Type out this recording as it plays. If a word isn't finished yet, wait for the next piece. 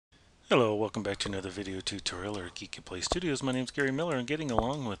Hello, welcome back to another video tutorial or Geekatplay Studios. My name is Gary Miller, and getting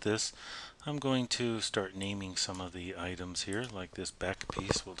along with this, I'm going to start naming some of the items here, like this back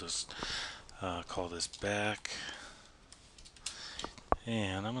piece. We'll just call this back.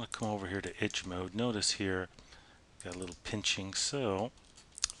 And I'm going to come over here to edge mode. Notice here, got a little pinching, so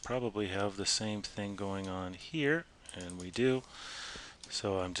probably have the same thing going on here, and we do.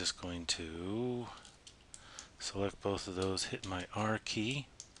 So I'm just going to select both of those, hit my R key,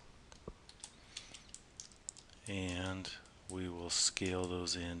 and we will scale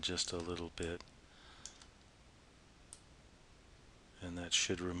those in just a little bit, and that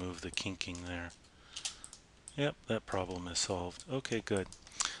should remove the kinking there. Yep, that problem is solved. Okay, good.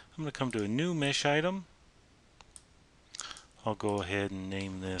 I'm going to come to a new mesh item. I'll go ahead and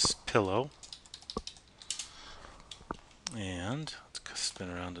name this pillow, and let's spin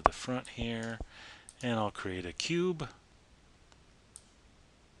around to the front here, and I'll create a cube.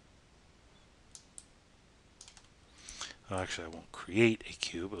 Well, actually, I won't create a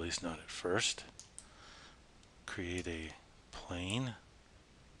cube, at least not at first. Create a plane.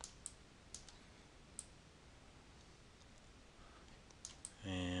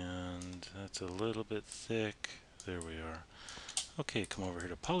 And that's a little bit thick. There we are. Okay, come over here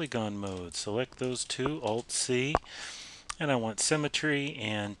to polygon mode. Select those two, Alt-C. And I want symmetry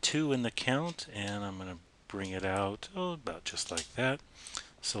and 2 in the count. And I'm going to bring it out, about just like that.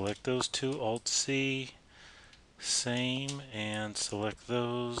 Select those two, Alt-C. Same, and select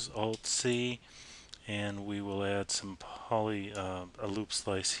those, Alt-C, and we will add some a loop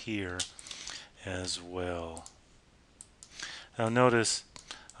slice here as well. Now notice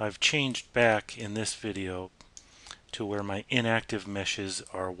I've changed back in this video to where my inactive meshes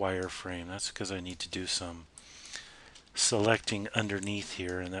are wireframe. That's because I need to do some selecting underneath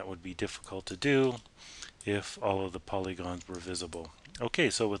here, and that would be difficult to do if all of the polygons were visible.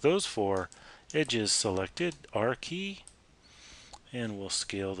 Okay, so with those 4 edges selected, R key, and we'll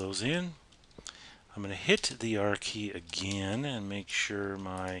scale those in. I'm going to hit the R key again and make sure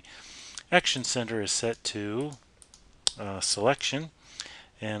my action center is set to selection,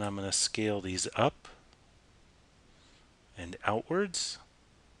 and I'm going to scale these up and outwards.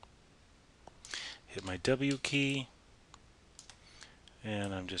 Hit my W key,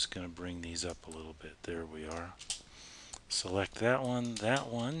 and I'm just going to bring these up a little bit. There we are. Select that one, that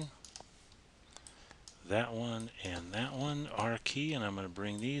one, that one, and that one, R key, and I'm going to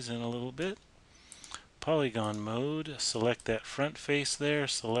bring these in a little bit. Polygon mode, select that front face there,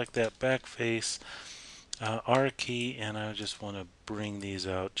 select that back face, R key, and I just want to bring these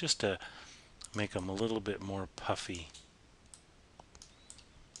out just to make them a little bit more puffy.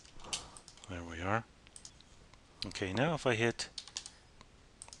 There we are. Okay, now if I hit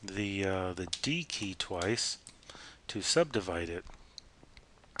the D key twice to subdivide it,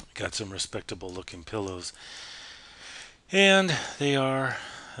 got some respectable looking pillows, and they are,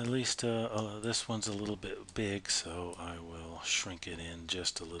 at least this one's a little bit big, so I will shrink it in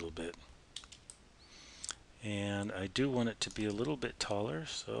just a little bit. And I do want it to be a little bit taller,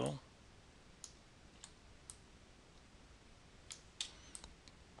 so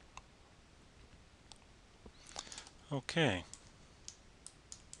okay.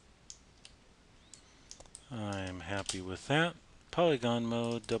 I'm happy with that. Polygon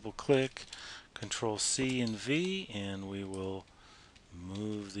mode, double click, Control C and V, and we will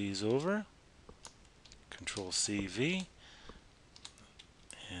move these over. Control C, V,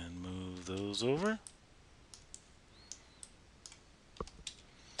 and move those over.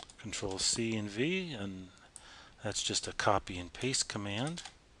 Control C and V, and that's just a copy and paste command.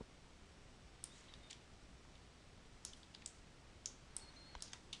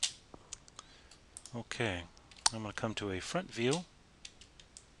 Okay, I'm going to come to a front view.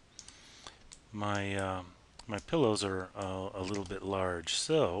 My pillows are a little bit large,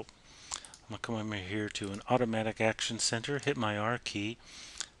 so I'm going to come over here to an automatic action center, hit my R key,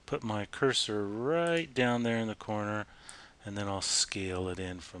 put my cursor right down there in the corner, and then I'll scale it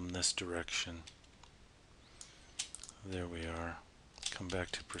in from this direction. There we are. Come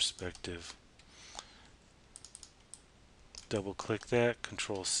back to perspective. Double click that,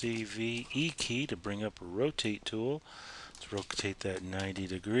 Control C, V, E key to bring up a rotate tool. Let's rotate that 90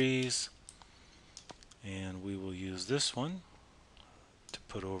 degrees. And we will use this one to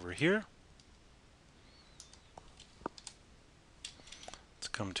put over here. Let's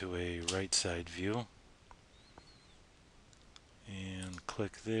come to a right side view. And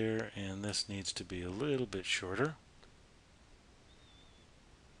click there, and this needs to be a little bit shorter.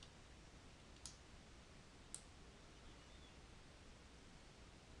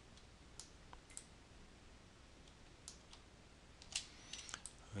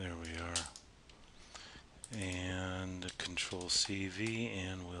 There we CV,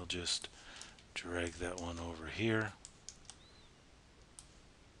 and we'll just drag that one over here.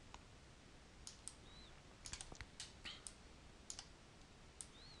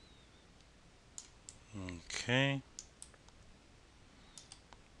 Okay.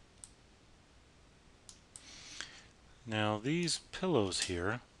 Now these pillows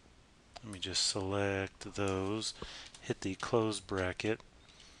here, let me just select those, hit the close bracket.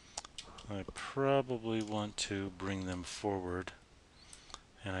 I probably want to bring them forward,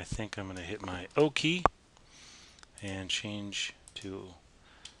 and I think I'm going to hit my O key and change to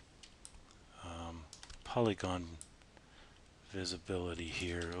polygon visibility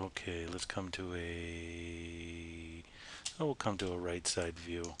here. Okay, let's come to we'll come to a right side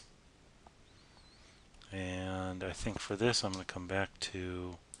view. And I think for this I'm going to come back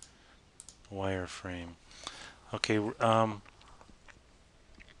to wireframe. Okay,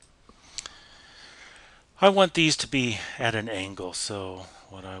 I want these to be at an angle, so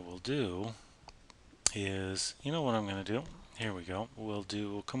what I will do is, you know what I'm going to do? Here we go. We'll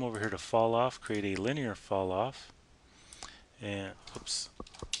come over here to fall off, create a linear fall off, and oops,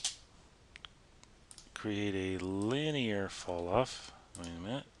 create a linear fall off. Wait a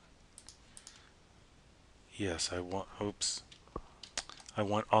minute. Yes, I want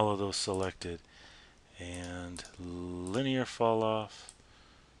all of those selected, and linear fall off,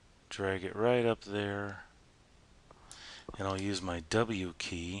 drag it right up there, and I'll use my W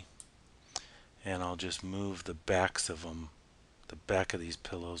key, and I'll just move the backs of them, the back of these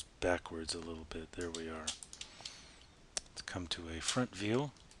pillows backwards a little bit. There we are. Let's come to a front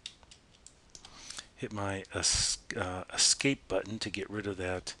view, hit my escape button to get rid of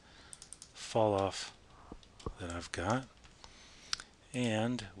that fall off that I've got,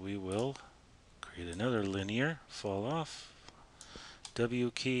 and we will create another linear fall off,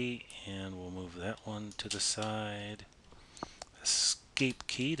 W key, and we'll move that one to the side, escape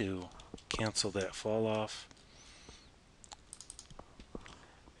key to cancel that fall off,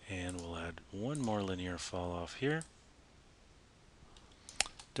 and we'll add one more linear fall off here,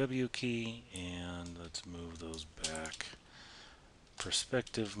 W key, and let's move those back,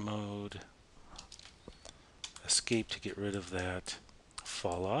 perspective mode, escape to get rid of that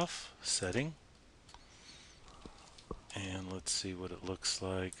fall off setting, and let's see what it looks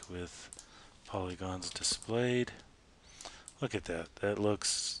like with polygons displayed. Look at that. That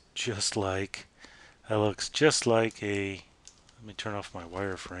looks just like a, let me turn off my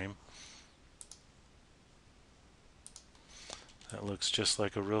wireframe. That looks just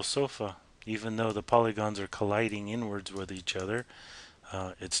like a real sofa. Even though the polygons are colliding inwards with each other,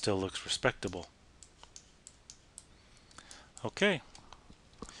 it still looks respectable. Okay,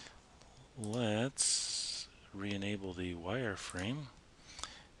 let's re-enable the wireframe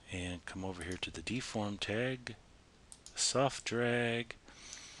and come over here to the deform tag, soft drag,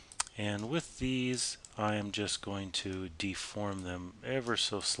 and with these I am just going to deform them ever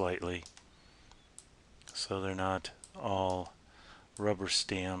so slightly so they're not all rubber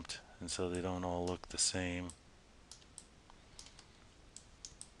stamped and so they don't all look the same.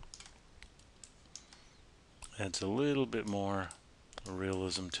 Adds a little bit more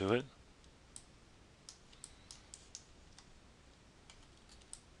realism to it.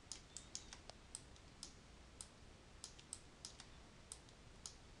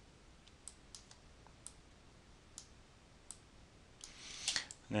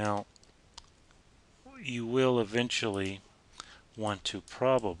 Now, you will eventually want to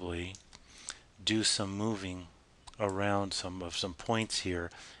probably do some moving around some points here,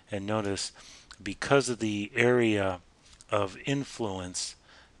 and notice because of the area of influence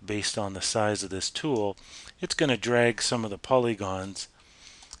based on the size of this tool, it's going to drag some of the polygons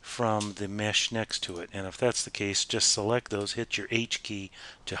from the mesh next to it, and if that's the case, just select those, hit your H key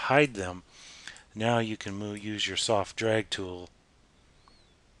to hide them. Now you can use your soft drag tool,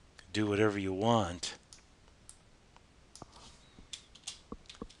 do whatever you want,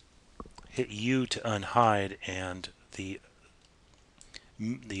 hit U to unhide, and the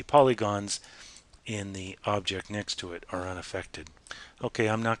polygons in the object next to it are unaffected. Okay,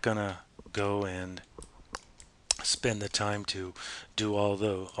 I'm not gonna go and spend the time to do all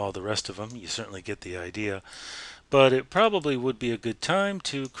the rest of them. You certainly get the idea, but it probably would be a good time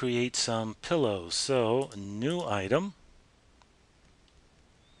to create some pillows. So new item,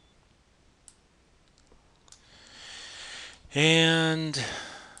 and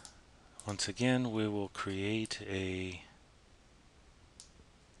once again we will create a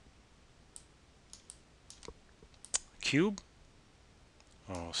cube.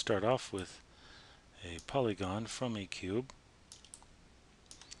 I'll start off with a polygon from a cube,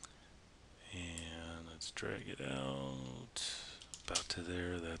 and let's drag it out about to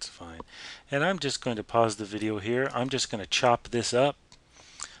there. That's fine. And I'm just going to pause the video here. I'm just going to chop this up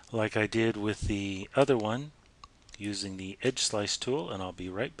like I did with the other one using the edge slice tool, and I'll be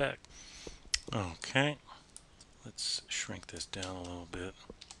right back. Okay, let's shrink this down a little bit.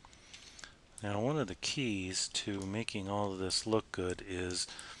 Now, one of the keys to making all of this look good is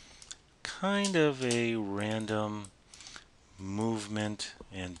kind of a random movement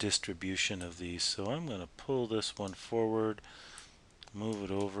and distribution of these. So I'm going to pull this one forward, move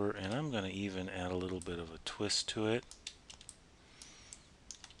it over, and I'm going to even add a little bit of a twist to it.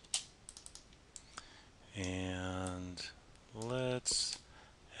 And let's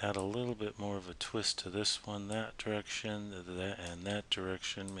add a little bit more of a twist to this one, that direction, that, and that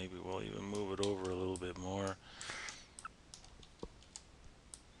direction. Maybe we'll even move it over a little bit more.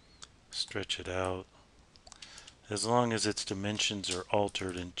 Stretch it out. As long as its dimensions are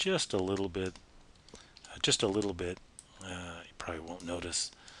altered in just a little bit, you probably won't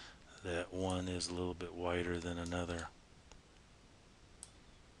notice that one is a little bit wider than another.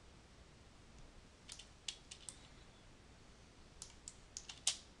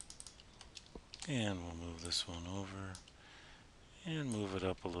 And we'll move this one over and move it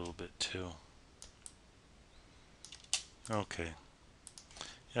up a little bit too. Okay,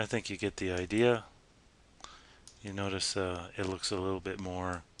 I think you get the idea. You notice it looks a little bit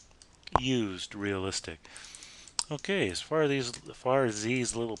more used, realistic. Okay, as far as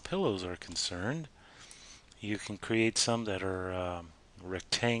these little pillows are concerned, you can create some that are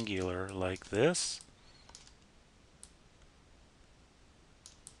rectangular like this.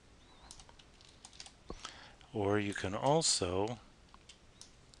 Or you can also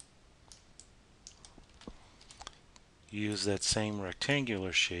use that same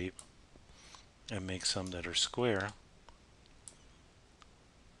rectangular shape and make some that are square.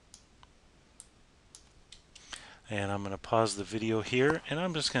 And I'm going to pause the video here, and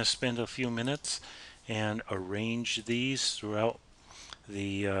I'm just going to spend a few minutes and arrange these throughout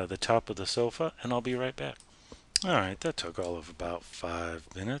the top of the sofa, and I'll be right back. Alright, that took all of about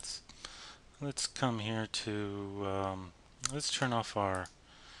 5 minutes. Let's come here to, let's turn off our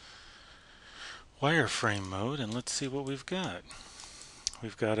wireframe mode and let's see what we've got.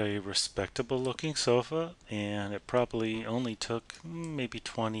 We've got a respectable looking sofa, and it probably only took maybe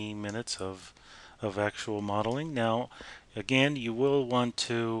 20 minutes of actual modeling. Now, again, you will want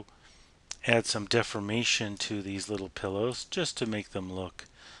to add some deformation to these little pillows just to make them look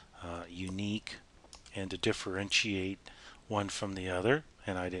unique and to differentiate one from the other.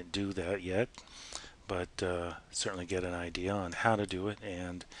 And I didn't do that yet, but certainly get an idea on how to do it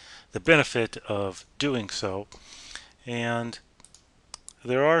and the benefit of doing so. And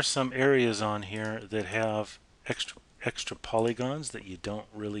there are some areas on here that have extra polygons that you don't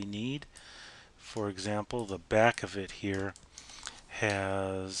really need. For example, the back of it here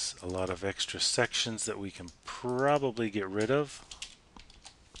has a lot of extra sections that we can probably get rid of.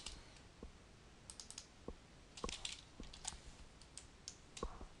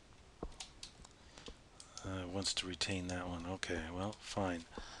 Wants to retain that one. Okay, well, fine.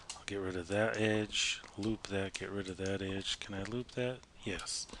 I'll get rid of that edge, loop that, get rid of that edge. Can I loop that?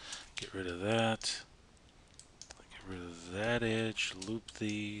 Yes. Get rid of that. Get rid of that edge, loop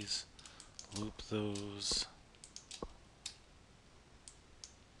these, loop those.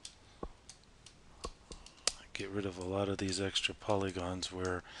 Get rid of a lot of these extra polygons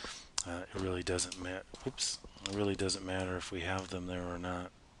where it really doesn't matter. Oops, it really doesn't matter if we have them there or not.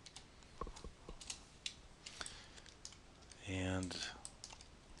 And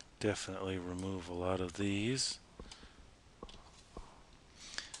definitely remove a lot of these,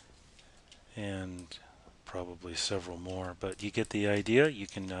 and probably several more, but you get the idea. You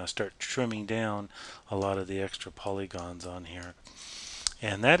can start trimming down a lot of the extra polygons on here.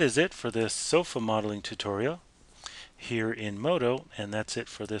 And that is it for this sofa modeling tutorial here in Modo, and that's it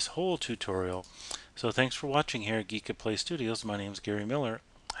for this whole tutorial. So thanks for watching here at Geekatplay Studios. My name is Gary Miller.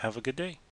 Have a good day.